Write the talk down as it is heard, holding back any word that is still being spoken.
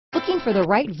Looking for the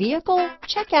right vehicle?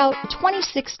 Check out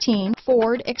 2016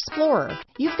 Ford Explorer.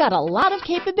 You've got a lot of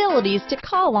capabilities to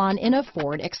call on in a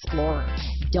Ford Explorer.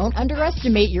 Don't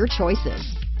underestimate your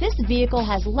choices. This vehicle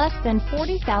has less than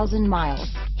 40,000 miles.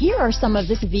 Here are some of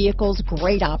this vehicle's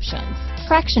great options: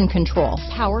 traction control,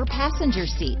 power passenger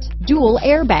seat, dual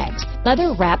airbags,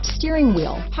 leather-wrapped steering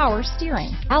wheel, power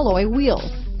steering, alloy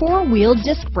wheels, four-wheel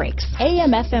disc brakes,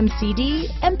 AM/FM CD,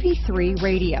 MP3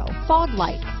 radio, fog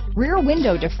lights, rear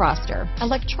window defroster,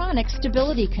 electronic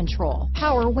stability control,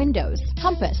 power windows,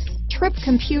 compass, trip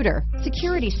computer,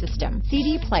 security system,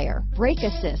 CD player, brake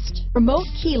assist, remote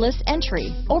keyless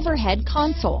entry, overhead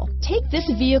console. Take this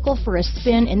vehicle for a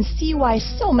spin and see why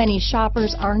so many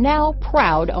shoppers are now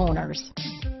proud owners.